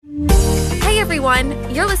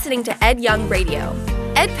everyone. You're listening to Ed Young Radio,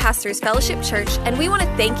 Ed Pastors Fellowship Church, and we want to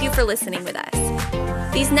thank you for listening with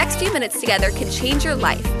us. These next few minutes together can change your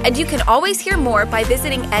life, and you can always hear more by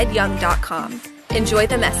visiting edyoung.com. Enjoy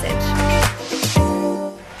the message.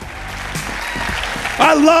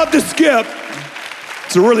 I love to skip.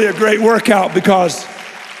 It's really a great workout because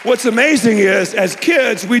what's amazing is, as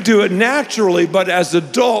kids, we do it naturally, but as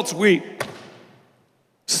adults, we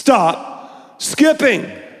stop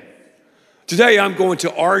skipping. Today, I'm going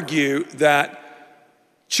to argue that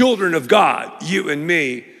children of God, you and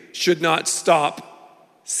me, should not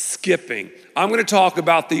stop skipping. I'm going to talk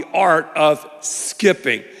about the art of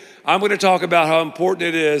skipping. I'm going to talk about how important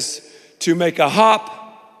it is to make a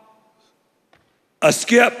hop, a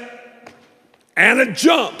skip, and a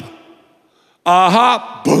jump. A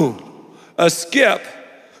hop, boom. A skip,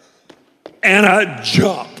 and a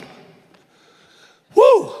jump.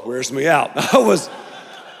 Woo, wears me out.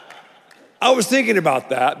 I was thinking about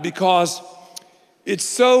that because it's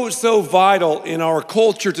so vital in our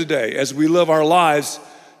culture today as we live our lives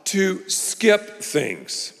to skip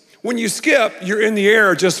things. When you skip, you're in the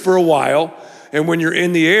air just for a while. And when you're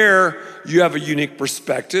in the air, you have a unique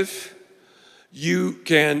perspective. You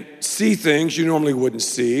can see things you normally wouldn't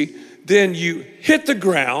see. Then you hit the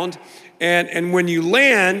ground. And when you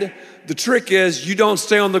land, the trick is you don't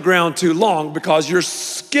stay on the ground too long because you're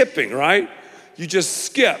skipping, right? You just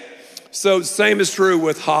skip. So same is true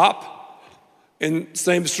with hop, and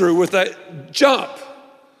same is true with a jump.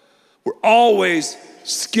 We're always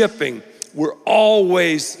skipping. We're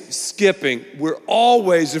always skipping. We're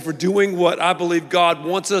always, if we're doing what I believe God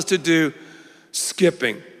wants us to do,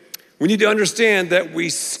 skipping. We need to understand that we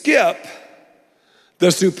skip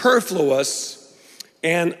the superfluous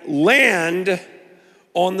and land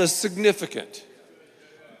on the significant.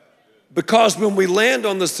 Because when we land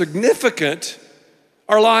on the significant,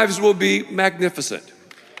 our lives will be magnificent.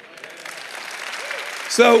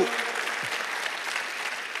 So,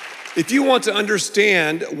 if you want to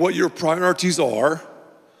understand what your priorities are,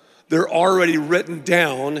 they're already written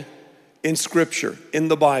down in Scripture, in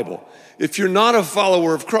the Bible. If you're not a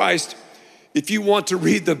follower of Christ, if you want to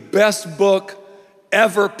read the best book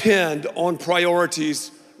ever penned on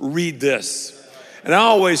priorities, read this. And I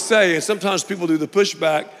always say, and sometimes people do the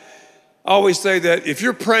pushback, I always say that if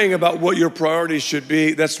you're praying about what your priorities should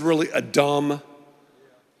be, that's really a dumb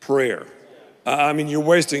prayer. You're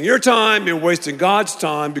wasting your time, you're wasting God's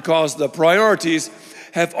time because the priorities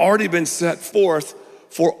have already been set forth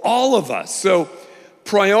for all of us. So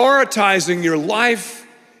prioritizing your life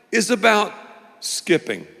is about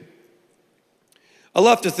skipping. I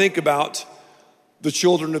love to think about the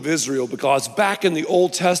children of Israel because back in the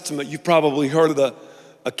Old Testament, you've probably heard of the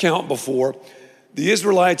account before. The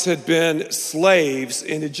Israelites had been slaves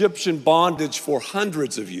in Egyptian bondage for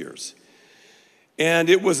hundreds of years. And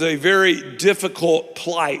it was a very difficult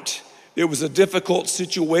plight. It was a difficult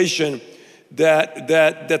situation that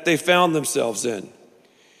they found themselves in.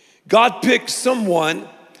 God picked someone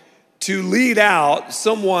to lead out,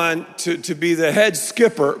 someone to be the head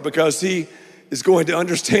skipper because he is going to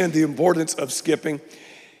understand the importance of skipping.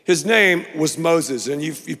 His name was Moses, and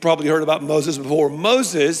you've probably heard about Moses before.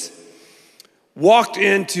 Moses walked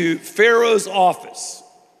into Pharaoh's office,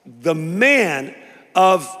 the man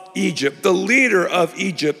of Egypt, the leader of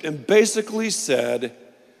Egypt, and basically said,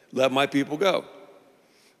 "Let my people go."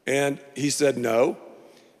 And he said no.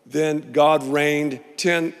 Then God rained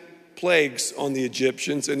 10 plagues on the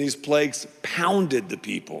Egyptians, and these plagues pounded the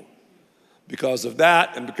people. Because of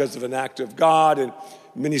that, and because of an act of God and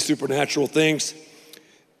many supernatural things,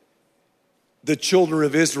 the children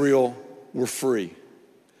of Israel were free.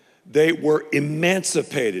 They were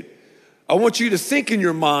emancipated. I want you to think in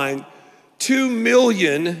your mind, 2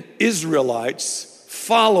 million Israelites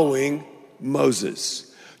following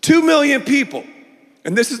Moses. 2 million people.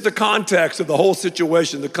 And this is the context of the whole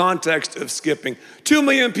situation, the context of skipping. 2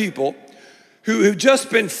 million people who've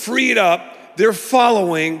just been freed up, they're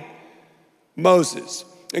following Moses.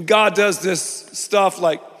 And God does this stuff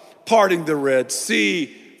like parting the Red Sea,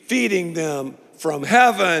 feeding them from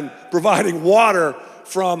heaven, providing water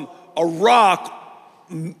from a rock,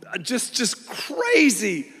 just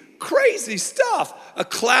crazy stuff. A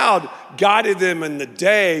cloud guided them in the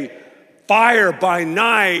day, fire by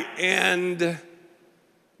night, and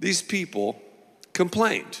these people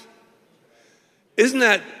complained. Isn't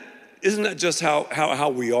that just how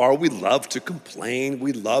we are? We love to complain.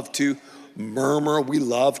 We love to murmur. We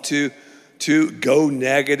love to go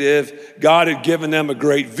negative. God had given them a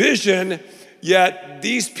great vision, yet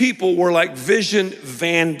these people were like vision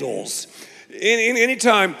vandals.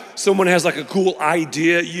 Anytime someone has like a cool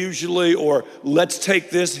idea usually, or let's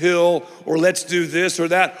take this hill, or let's do this or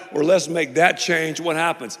that, or let's make that change, what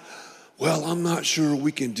happens? Well, I'm not sure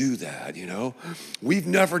we can do that, We've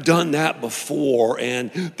never done that before,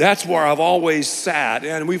 and that's where I've always sat,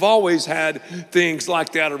 and we've always had things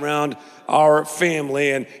like that around our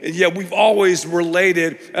family, and yet we've always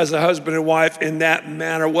related as a husband and wife in that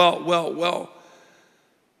manner. Well,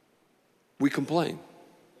 we complain.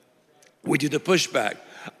 We do the pushback.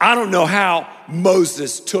 I don't know how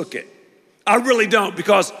Moses took it. I really don't,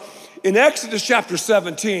 because in Exodus chapter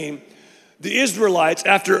 17, the Israelites,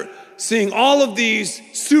 after seeing all of these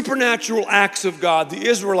supernatural acts of God, the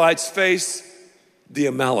Israelites face the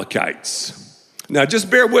Amalekites. Now, just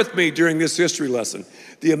bear with me during this history lesson.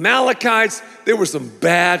 The Amalekites, they were some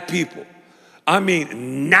bad people. I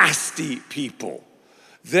mean, nasty people.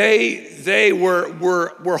 They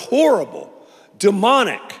were horrible,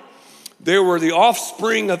 demonic. They were the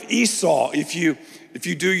offspring of Esau, if you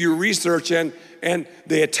do your research, and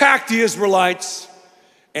they attacked the Israelites,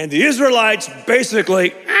 and the Israelites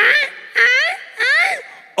basically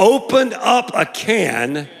opened up a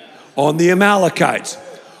can on the Amalekites.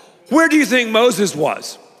 Where do you think Moses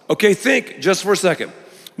was? Okay, think just for a second.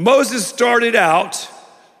 Moses started out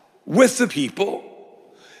with the people,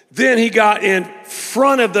 then he got in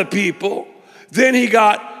front of the people, then he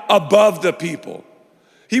got above the people.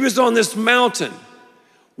 He was on this mountain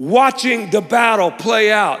watching the battle play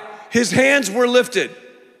out. His hands were lifted.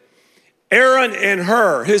 Aaron and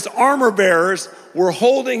Hur, his armor bearers, were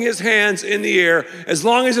holding his hands in the air. As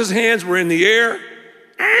long as his hands were in the air,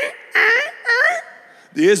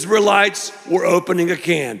 the Israelites were opening a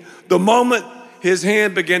can. The moment his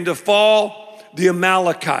hand began to fall, the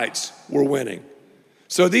Amalekites were winning.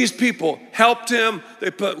 So these people helped him.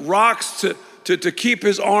 They put rocks to keep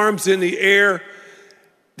his arms in the air.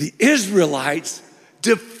 The Israelites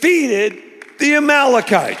defeated the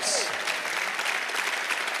Amalekites.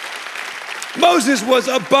 Moses was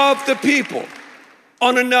above the people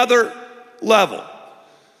on another level.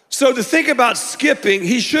 So to think about skipping,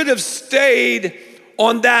 he should have stayed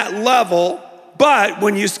on that level, but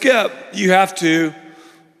when you skip, you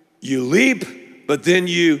leap, but then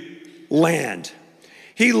you land.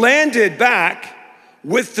 He landed back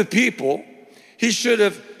with the people. He should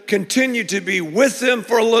have continued to be with them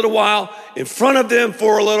for a little while, in front of them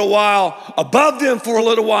for a little while, above them for a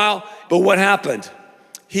little while. But what happened?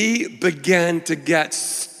 He began to get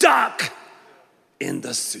stuck in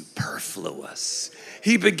the superfluous.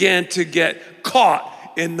 He began to get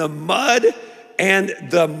caught in the mud and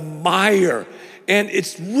the mire. And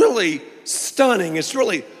it's really stunning. It's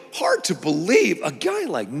really hard to believe a guy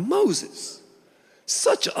like Moses,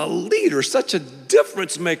 such a leader, such a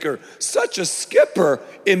difference maker, such a skipper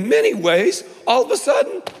in many ways, all of a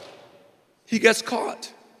sudden, he gets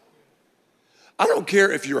caught. I don't care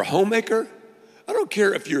if you're a homemaker. I don't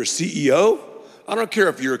care if you're a CEO. I don't care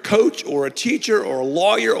if you're a coach or a teacher or a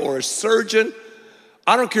lawyer or a surgeon.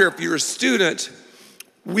 I don't care if you're a student.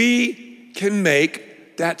 We can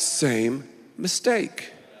make that same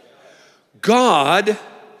mistake. God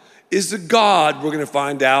is a God, we're going to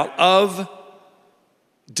find out, of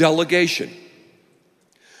delegation.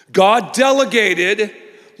 God delegated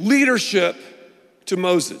leadership to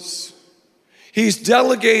Moses. He's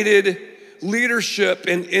delegated leadership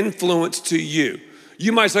and influence to you.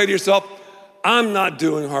 You might say to yourself, I'm not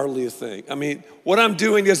doing hardly a thing. I mean, what I'm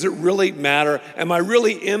doing, does it really matter? Am I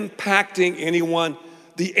really impacting anyone?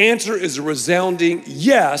 The answer is a resounding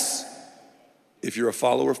yes, if you're a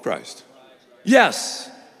follower of Christ. Yes.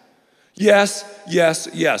 Yes, yes,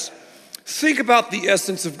 yes. Think about the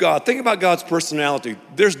essence of God. Think about God's personality.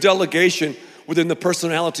 There's delegation within the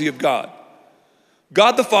personality of God.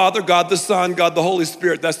 God the Father, God the Son, God the Holy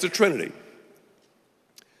Spirit, that's the Trinity.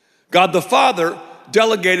 God the Father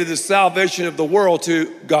delegated the salvation of the world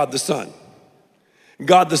to God the Son.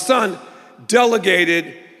 God the Son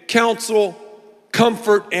delegated counsel,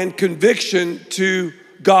 comfort, and conviction to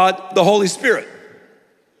God the Holy Spirit.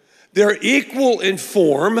 They're equal in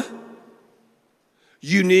form,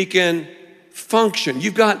 unique in function.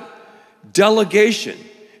 You've got delegation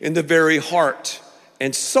in the very heart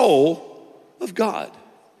and soul of God.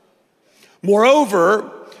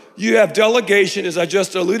 Moreover, you have delegation, as I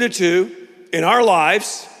just alluded to, in our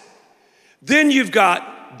lives. Then you've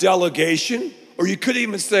got delegation, or you could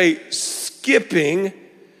even say skipping,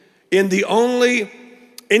 in the only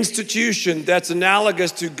institution that's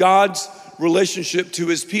analogous to God's relationship to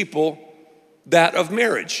his people, that of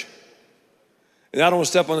marriage. And I don't want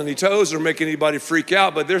to step on any toes or make anybody freak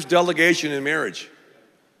out, but there's delegation in marriage.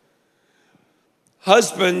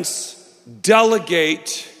 Husbands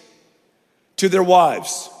delegate to their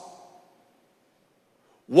wives.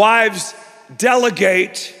 Wives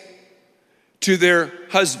delegate to their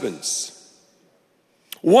husbands.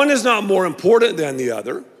 One is not more important than the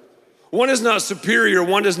other. One is not superior,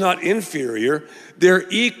 one is not inferior. They're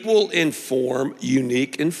equal in form,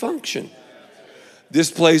 unique in function.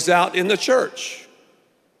 This plays out in the church,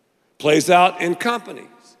 plays out in companies,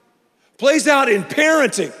 plays out in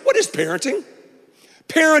parenting. What is parenting?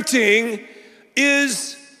 Parenting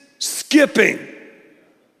is skipping.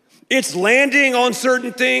 It's landing on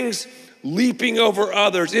certain things, leaping over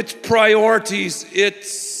others. It's priorities.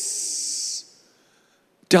 It's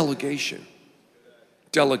delegation.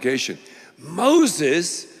 Delegation.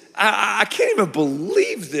 Moses, I can't even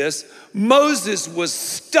believe this. Moses was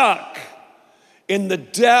stuck in the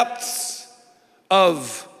depths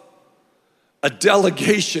of a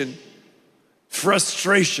delegation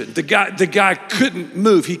frustration. The guy couldn't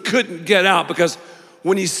move. He couldn't get out because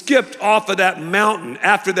when he skipped off of that mountain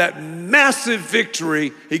after that massive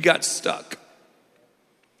victory, he got stuck.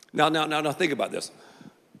 Now think about this.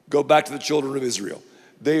 Go back to the children of Israel.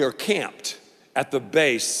 They are camped at the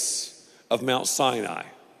base of Mount Sinai.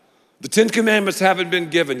 The 10 Commandments haven't been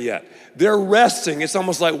given yet. They're resting. It's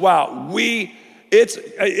almost like, wow,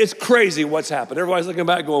 it's crazy what's happened. Everybody's looking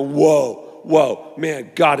back going, whoa, man,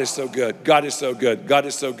 God is so good. God is so good. God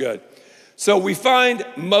is so good. So we find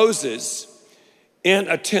Moses in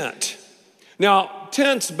a tent. Now,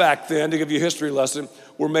 tents back then, to give you a history lesson,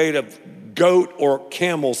 were made of goat or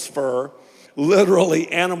camel's fur.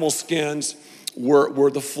 Literally, animal skins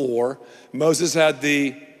were the floor. Moses had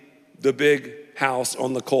the big house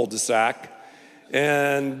on the cul-de-sac.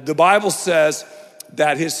 And the Bible says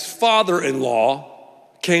that his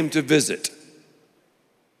father-in-law came to visit.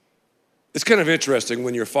 It's kind of interesting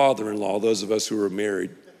when your father-in-law, those of us who are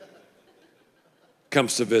married,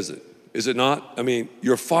 comes to visit. Is it not? I mean,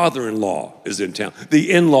 your father-in-law is in town.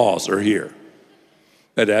 The in-laws are here.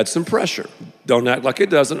 That adds some pressure. Don't act like it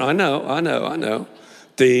doesn't. I know.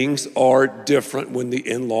 Things are different when the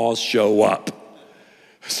in-laws show up.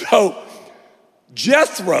 So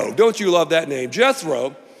Jethro, don't you love that name?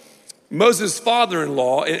 Jethro, Moses'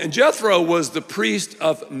 father-in-law, and Jethro was the priest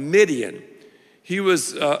of Midian. He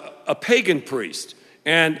was a pagan priest.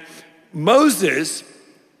 And Moses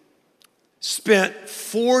spent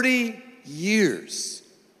 40 years.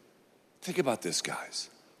 Think about this, guys.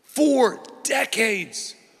 4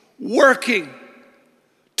 decades working,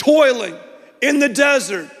 toiling in the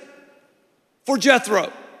desert for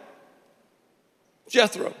Jethro.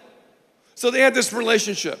 So they had this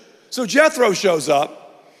relationship. So Jethro shows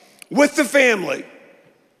up with the family.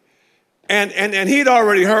 And he'd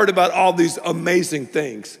already heard about all these amazing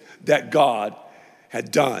things that God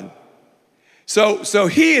had done. So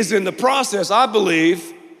he is in the process, I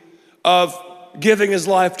believe, of giving his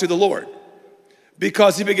life to the Lord.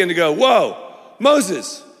 Because he began to go, whoa,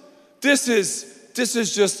 Moses, this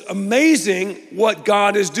is just amazing what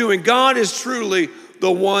God is doing. God is truly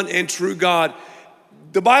the one and true God.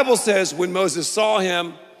 The Bible says when Moses saw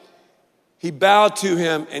him, he bowed to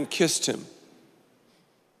him and kissed him.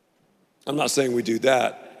 I'm not saying we do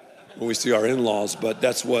that when we see our in-laws, but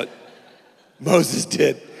that's what Moses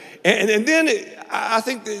did. And then I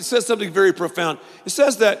think it says something very profound. It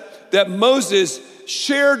says that Moses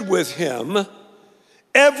shared with him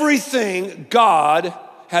everything God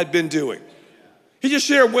had been doing. He just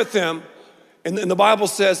shared with them, and the Bible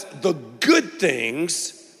says the good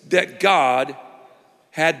things that God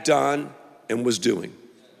had done and was doing.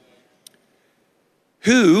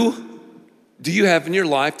 Who do you have in your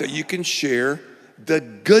life that you can share the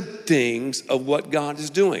good things of what God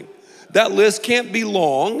is doing? That list can't be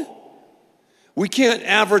long. We can't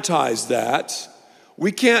advertise that.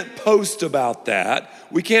 We can't post about that.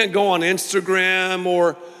 We can't go on Instagram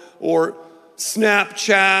or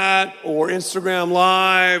Snapchat or Instagram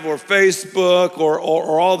Live or Facebook or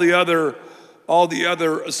all the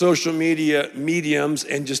other social media mediums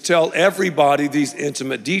and just tell everybody these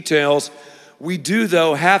intimate details. We do,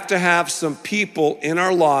 though, have to have some people in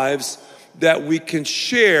our lives that we can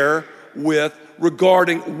share with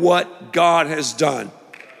regarding what God has done.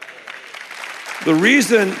 The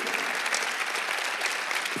reason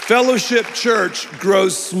Fellowship Church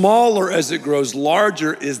grows smaller as it grows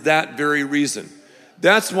larger is that very reason.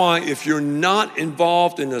 That's why if you're not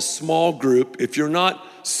involved in a small group, if you're not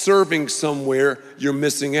serving somewhere, you're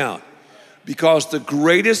missing out. Because the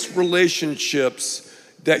greatest relationships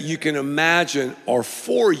that you can imagine are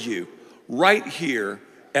for you right here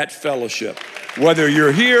at Fellowship. Whether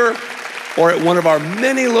you're here or at one of our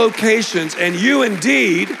many locations, and you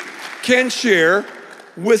indeed can share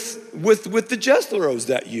with the Jethros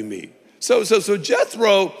that you meet. So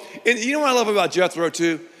Jethro, and you know what I love about Jethro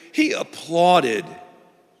too? He applauded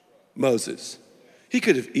Moses. He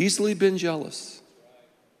could have easily been jealous.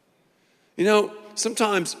 You know,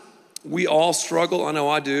 sometimes we all struggle, I know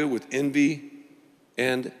I do, with envy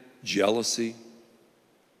and jealousy.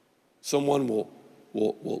 Someone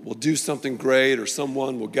will do something great, or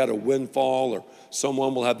someone will get a windfall, or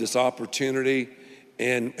someone will have this opportunity,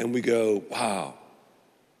 and we go, wow,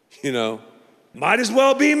 you know, might as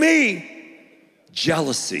well be me.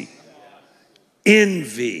 Jealousy,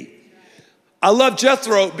 envy. I love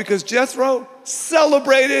Jethro because Jethro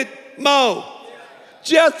celebrated Mo.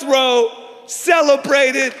 Jethro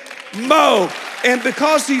celebrated Mo. And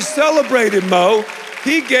because he celebrated Mo,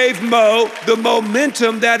 he gave Mo the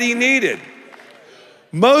momentum that he needed.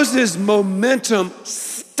 Moses' momentum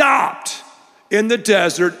stopped in the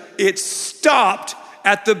desert. It stopped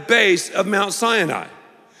at the base of Mount Sinai.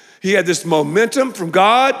 He had this momentum from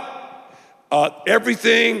God.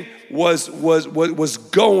 Everything was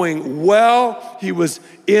going well. He was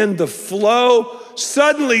in the flow.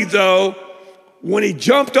 Suddenly, though, when he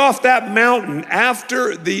jumped off that mountain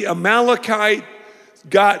after the Amalekite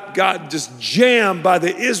got just jammed by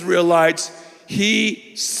the Israelites,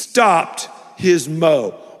 he stopped his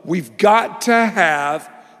Mo. We've got to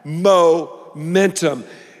have momentum.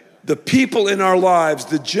 The people in our lives,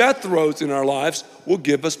 the Jethros in our lives, will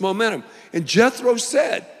give us momentum. And Jethro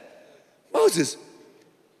said, Moses,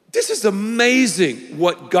 this is amazing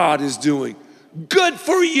what God is doing. Good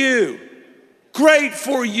for you. Great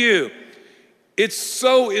for you. It's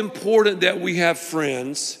so important that we have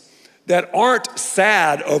friends that aren't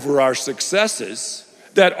sad over our successes,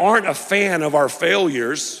 that aren't a fan of our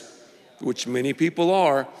failures, which many people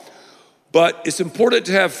are, but it's important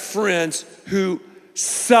to have friends who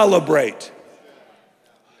celebrate.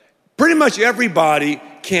 Pretty much everybody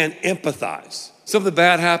can empathize. Something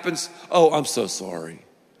bad happens. Oh, I'm so sorry.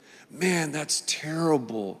 Man, that's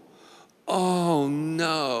terrible. Oh,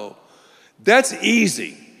 no. That's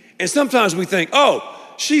easy. And sometimes we think, oh,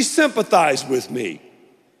 she sympathized with me.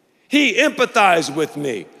 He empathized with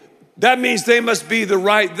me. That means they must be the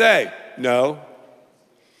right they. No.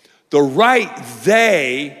 The right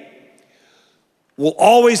they will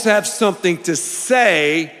always have something to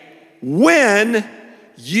say when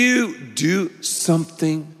you do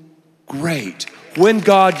something great, when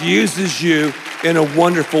God uses you in a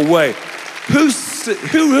wonderful way.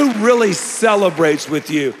 Who really celebrates with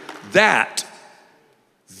you? That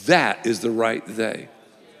is the right they.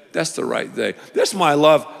 That's the right they. That's why I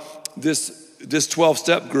love this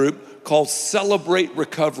 12-step group called Celebrate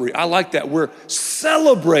Recovery. I like that. We're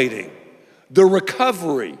celebrating the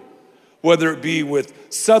recovery, whether it be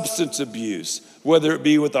with substance abuse, whether it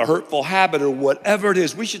be with a hurtful habit or whatever it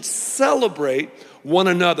is. We should celebrate one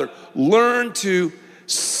another. Learn to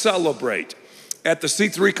celebrate. At the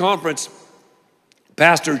C3 conference,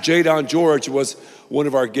 Pastor Jadon George was one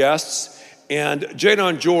of our guests. And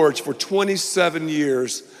Jadon George, for 27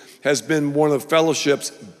 years, has been one of the fellowship's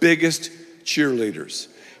biggest cheerleaders.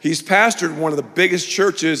 He's pastored one of the biggest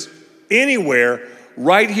churches anywhere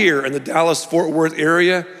right here in the Dallas-Fort Worth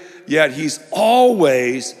area, yet he's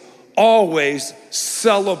always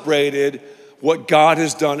celebrated what God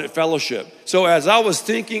has done at fellowship. So as I was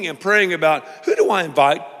thinking and praying about who do I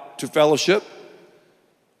invite to fellowship,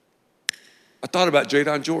 I thought about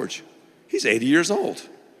Jadon George. He's 80 years old.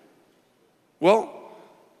 Well,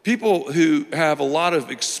 people who have a lot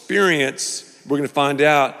of experience, we're going to find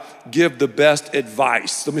out, give the best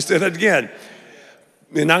advice. Let me say that again.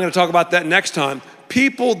 And I'm going to talk about that next time.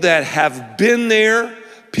 People that have been there,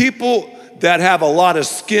 people that have a lot of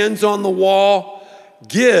skins on the wall,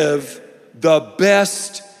 give the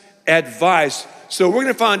best advice. So we're going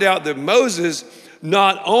to find out that Moses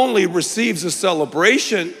not only receives a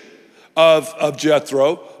celebration of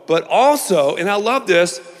Jethro, but also, and I love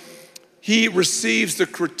this, he receives the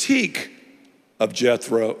critique of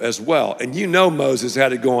Jethro as well. And you know Moses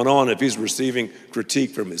had it going on if he's receiving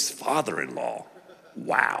critique from his father-in-law.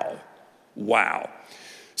 Wow.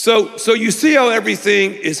 So you see how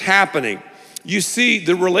everything is happening. You see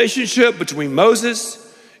the relationship between Moses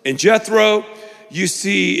and Jethro. You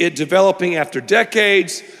see it developing after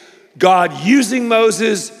decades. God using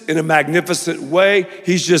Moses in a magnificent way.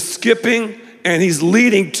 He's just skipping and he's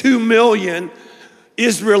leading 2 million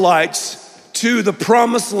Israelites to the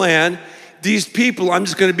promised land. These people, I'm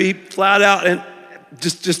just going to be flat out and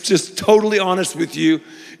just totally honest with you.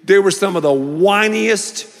 They were some of the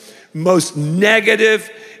whiniest, most negative,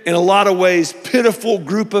 in a lot of ways, pitiful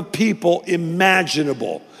group of people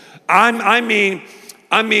imaginable. I mean,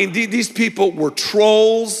 these people were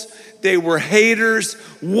trolls. They were haters.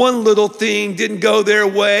 One little thing didn't go their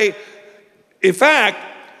way. In fact,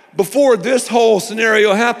 before this whole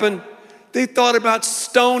scenario happened, they thought about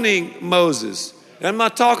stoning Moses. And I'm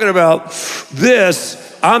not talking about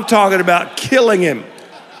this, I'm talking about killing him.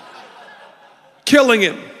 Killing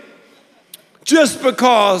him. Just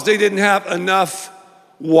because they didn't have enough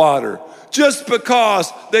water. Just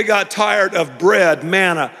because they got tired of bread,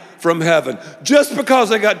 manna from heaven. Just because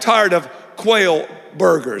they got tired of quail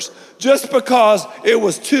burgers. Just because it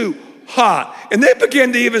was too hot. And they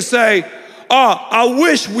began to even say, I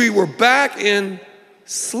wish we were back in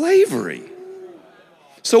slavery.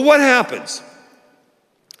 So what happens?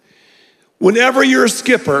 Whenever you're a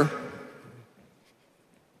skipper,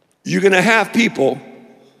 you're gonna have people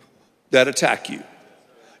that attack you.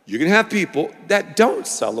 You're gonna have people that don't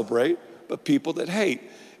celebrate, but people that hate.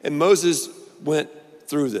 And Moses went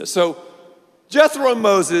through this. So Jethro and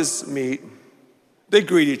Moses meet. They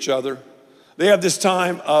greet each other. They have this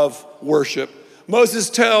time of worship. Moses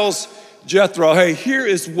tells Jethro, hey, here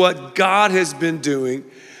is what God has been doing.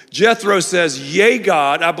 Jethro says, yea,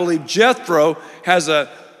 God. I believe Jethro has a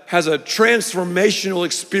transformational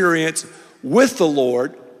experience with the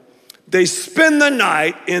Lord. They spend the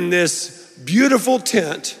night in this beautiful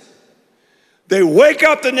tent. They wake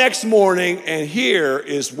up the next morning, and here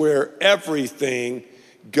is where everything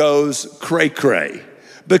goes cray-cray.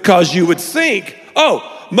 Because you would think,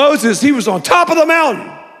 oh, Moses, he was on top of the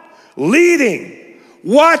mountain, leading,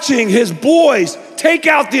 watching his boys take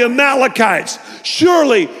out the Amalekites.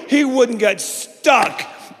 Surely he wouldn't get stuck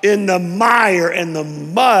in the mire and the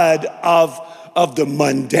mud of the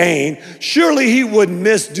mundane. Surely he wouldn't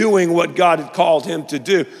miss doing what God had called him to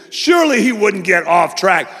do. Surely he wouldn't get off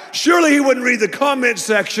track. Surely he wouldn't read the comment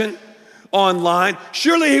section online.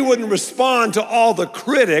 Surely he wouldn't respond to all the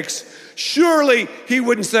critics. Surely he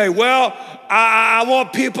wouldn't say, well, I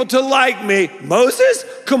want people to like me. Moses?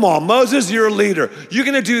 Come on, Moses, you're a leader. You're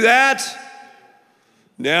gonna do that?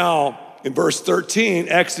 Now, in verse 13,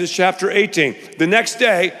 Exodus chapter 18, the next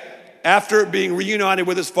day, after being reunited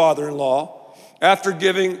with his father-in-law, after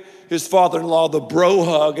giving his father-in-law the bro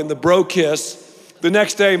hug and the bro kiss, the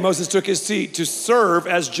next day Moses took his seat to serve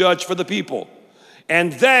as judge for the people.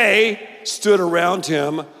 And they stood around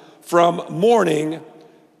him from morning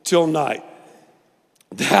till night.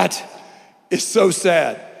 That is so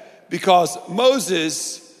sad because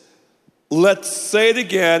Moses, let's say it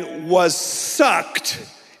again, was sucked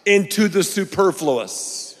into the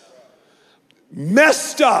superfluous,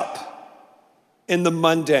 messed up in the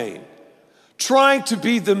mundane, trying to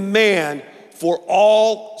be the man for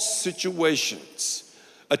all situations.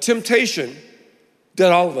 A temptation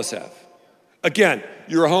that all of us have. Again,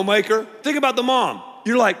 you're a homemaker. Think about the mom.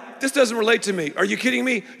 You're like, this doesn't relate to me. Are you kidding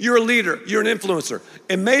me? You're a leader. You're an influencer.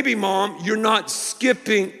 And maybe, mom, you're not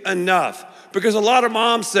skipping enough. Because a lot of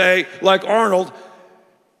moms say, like Arnold,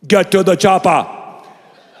 get to the chopper.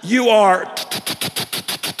 You are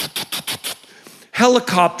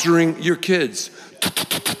helicoptering your kids.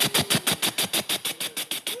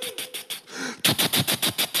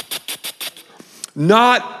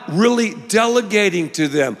 Not really delegating to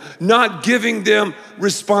them, not giving them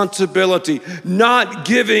responsibility, not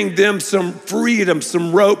giving them some freedom,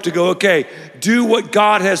 some rope to go, okay, do what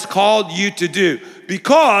God has called you to do.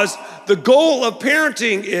 Because the goal of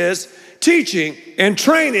parenting is teaching and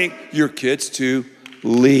training your kids to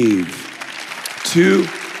lead, to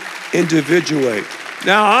individuate.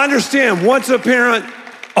 Now, I understand once a parent,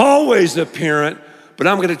 always a parent, but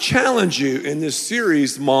I'm gonna challenge you in this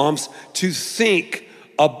series, moms, to think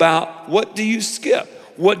about what do you skip?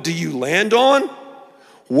 What do you land on?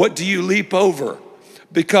 What do you leap over?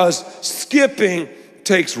 Because skipping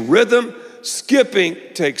takes rhythm, skipping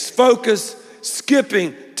takes focus,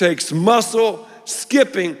 skipping takes muscle,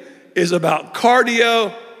 skipping is about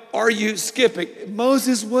cardio. Are you skipping?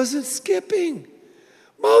 Moses wasn't skipping.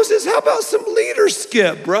 Moses, how about some leader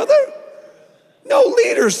skip, brother? No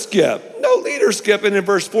leader skip, no leader skip. And in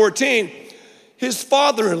verse 14, his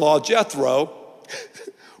father-in-law, Jethro,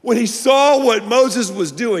 when he saw what Moses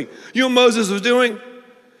was doing, you know what Moses was doing?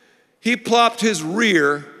 He plopped his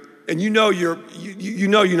rear, and you know you're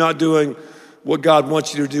not doing what God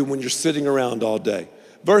wants you to do when you're sitting around all day.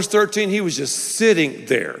 Verse 13, he was just sitting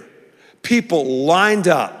there. People lined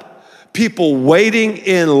up, people waiting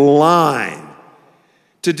in line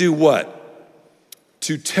to do what?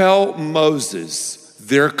 To tell Moses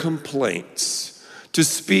their complaints, to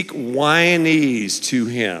speak whinese to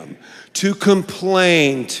him, to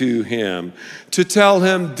complain to him, to tell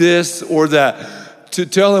him this or that, to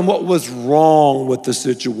tell him what was wrong with the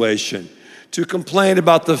situation, to complain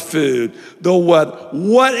about the food, the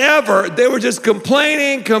whatever. They were just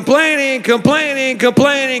complaining.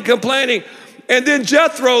 And then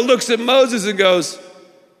Jethro looks at Moses and goes,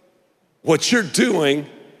 what you're doing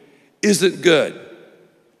isn't good.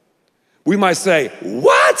 We might say,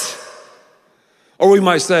 what? Or we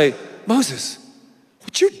might say, Moses,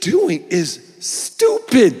 what you're doing is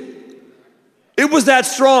stupid. It was that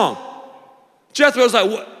strong. Jethro's like,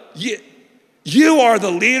 what? You are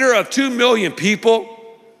the leader of 2 million people,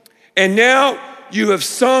 and now you have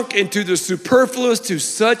sunk into the superfluous to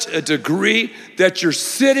such a degree that you're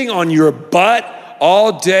sitting on your butt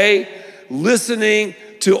all day listening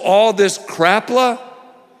to all this crapla,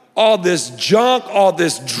 all this junk, all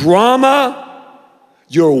this drama.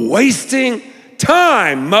 You're wasting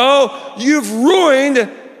time, Mo. You've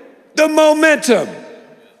ruined the momentum.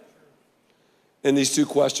 And these two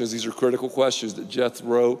questions, these are critical questions that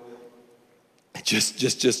Jethro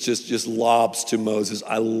just lobs to Moses.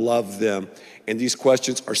 I love them. And these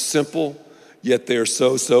questions are simple, yet they're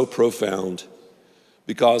so profound.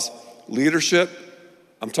 Because leadership,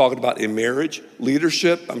 I'm talking about in marriage.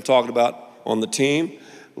 Leadership, I'm talking about on the team.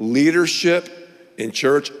 Leadership in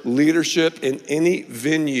church. Leadership in any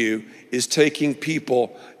venue is taking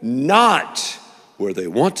people not where they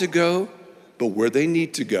want to go, but where they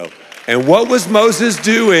need to go. And what was Moses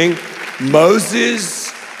doing?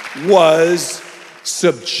 Moses was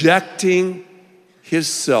subjecting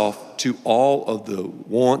himself to all of the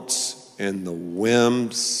wants and the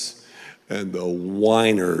whims and the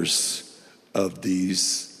whiners of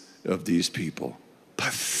these people.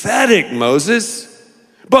 Pathetic, Moses.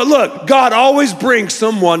 But look, God always brings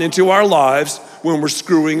someone into our lives when we're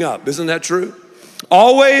screwing up. Isn't that true?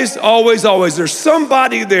 Always. There's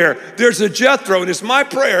somebody there. There's a Jethro, and it's my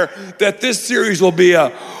prayer that this series will be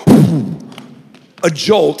a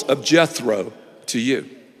jolt of Jethro to you.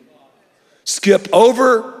 Skip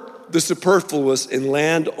over the superfluous and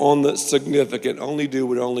land on the significant. Only do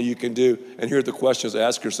what only you can do. And here are the questions to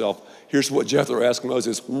ask yourself. Here's what Jethro asked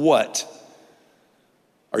Moses. What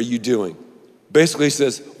are you doing? Basically, he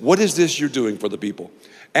says, what is this you're doing for the people?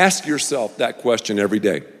 Ask yourself that question every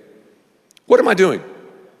day. What am I doing?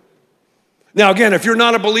 Now, again, if you're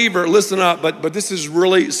not a believer, listen up, but this is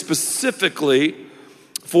really specifically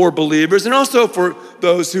for believers and also for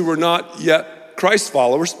those who are not yet Christ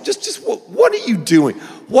followers. Just what are you doing?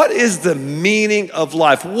 What is the meaning of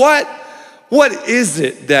life? What is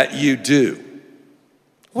it that you do?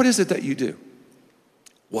 What is it that you do?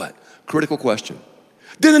 What? Critical question.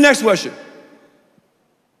 Then the next question.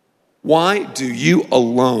 Why do you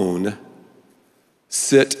alone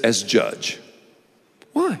sit as judge?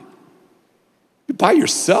 Why? You by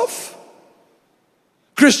yourself?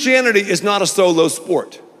 Christianity is not a solo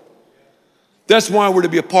sport. That's why we're to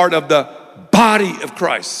be a part of the body of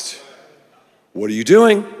Christ. What are you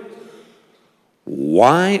doing?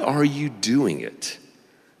 Why are you doing it?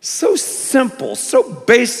 So simple, so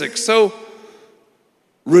basic, so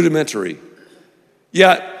rudimentary.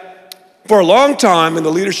 Yet, for a long time in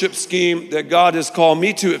the leadership scheme that God has called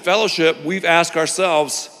me to at Fellowship, we've asked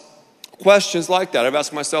ourselves questions like that. I've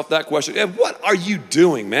asked myself that question. And what are you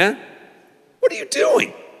doing, man? What are you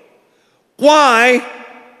doing? Why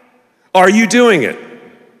are you doing it?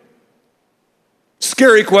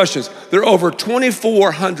 Scary questions. There are over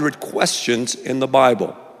 2,400 questions in the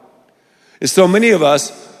Bible. And so many of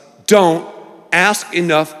us don't ask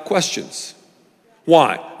enough questions.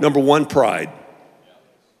 Why? Number one, pride.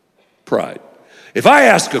 Pride. If I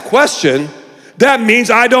ask a question, that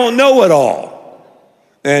means I don't know it all.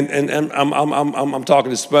 And I'm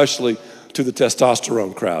talking especially to the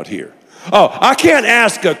testosterone crowd here. Oh, I can't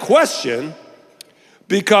ask a question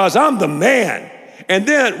because I'm the man. And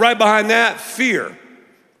then right behind that, fear.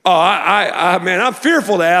 Oh, I'm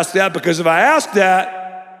fearful to ask that because if I ask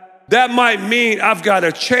that, that might mean I've got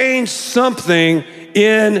to change something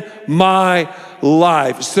in my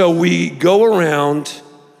life. So we go around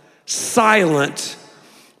silent,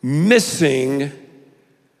 missing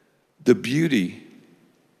the beauty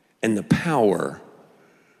and the power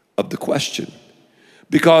of the question.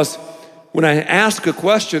 Because when I ask a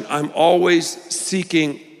question, I'm always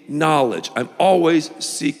seeking knowledge. I'm always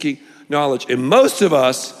seeking knowledge. And most of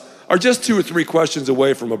us are just 2 or 3 questions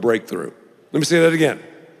away from a breakthrough. Let me say that again.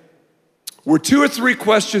 We're 2 or 3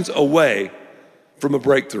 questions away from a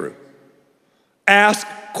breakthrough. Ask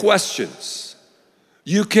questions.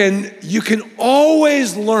 You can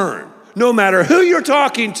always learn, no matter who you're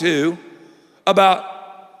talking to,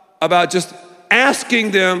 about just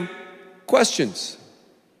asking them questions.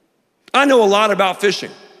 I know a lot about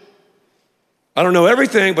fishing. I don't know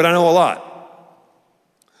everything, but I know a lot.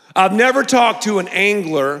 I've never talked to an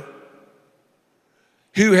angler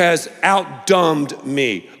who has outdumbed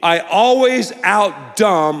me. I always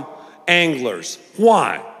outdumb anglers.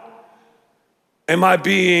 Why? Am I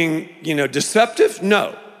being, deceptive?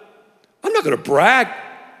 No. I'm not going to brag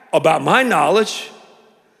about my knowledge.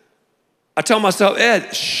 I tell myself,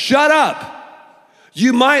 Ed, shut up.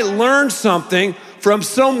 You might learn something from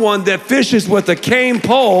someone that fishes with a cane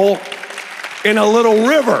pole in a little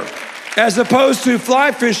river as opposed to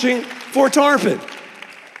fly fishing for tarpon.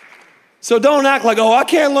 So don't act like, I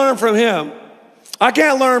can't learn from him. I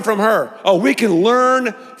can't learn from her. We can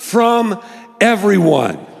learn from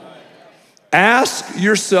everyone. Ask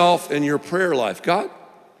yourself in your prayer life, God,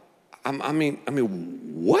 I mean,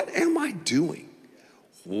 what am I doing?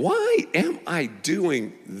 Why am I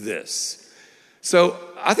doing this? So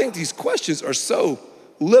I think these questions are so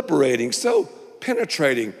liberating, so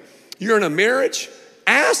penetrating. You're in a marriage,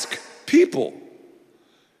 ask people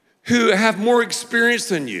who have more experience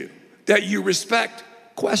than you, that you respect,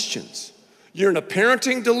 questions. You're in a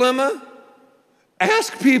parenting dilemma,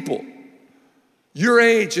 ask people your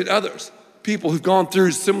age and others, people who've gone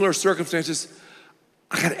through similar circumstances.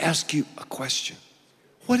 I gotta ask you a question.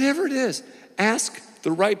 Whatever it is, ask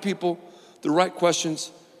the right people the right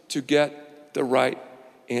questions to get the right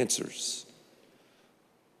answers.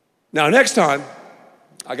 Now, next time,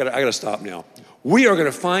 I gotta stop now. We are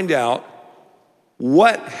gonna find out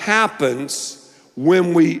what happens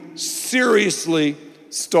when we seriously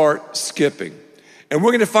start skipping. And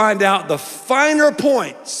we're gonna find out the finer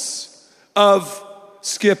points of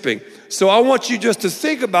skipping. So I want you just to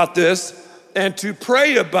think about this and to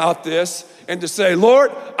pray about this and to say,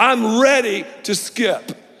 Lord, I'm ready to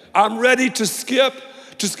skip. I'm ready to skip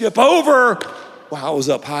over. Wow, I was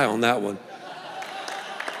up high on that one.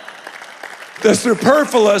 The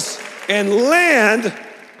superfluous and land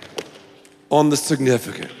on the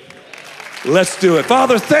significant. Let's do it.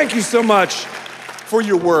 Father, thank you so much for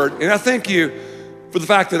your word. And I thank you for the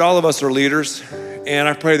fact that all of us are leaders. And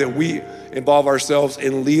I pray that we involve ourselves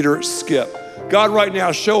in leader skip. God, right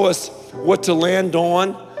now, show us what to land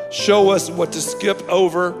on. Show us what to skip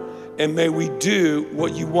over. And may we do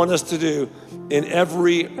what you want us to do in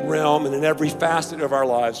every realm and in every facet of our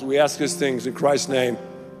lives. We ask these things in Christ's name.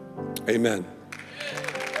 Amen.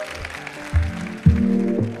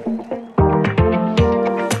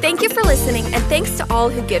 Thank you for listening, and thanks to all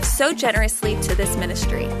who give so generously to this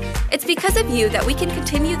ministry. It's because of you that we can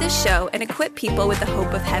continue this show and equip people with the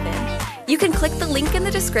hope of heaven. You can click the link in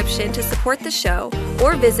the description to support the show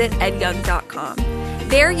or visit edyoung.com.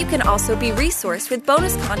 There you can also be resourced with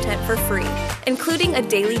bonus content for free, including a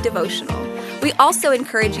daily devotional. We also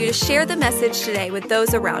encourage you to share the message today with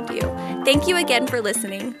those around you. Thank you again for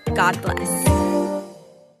listening. God bless.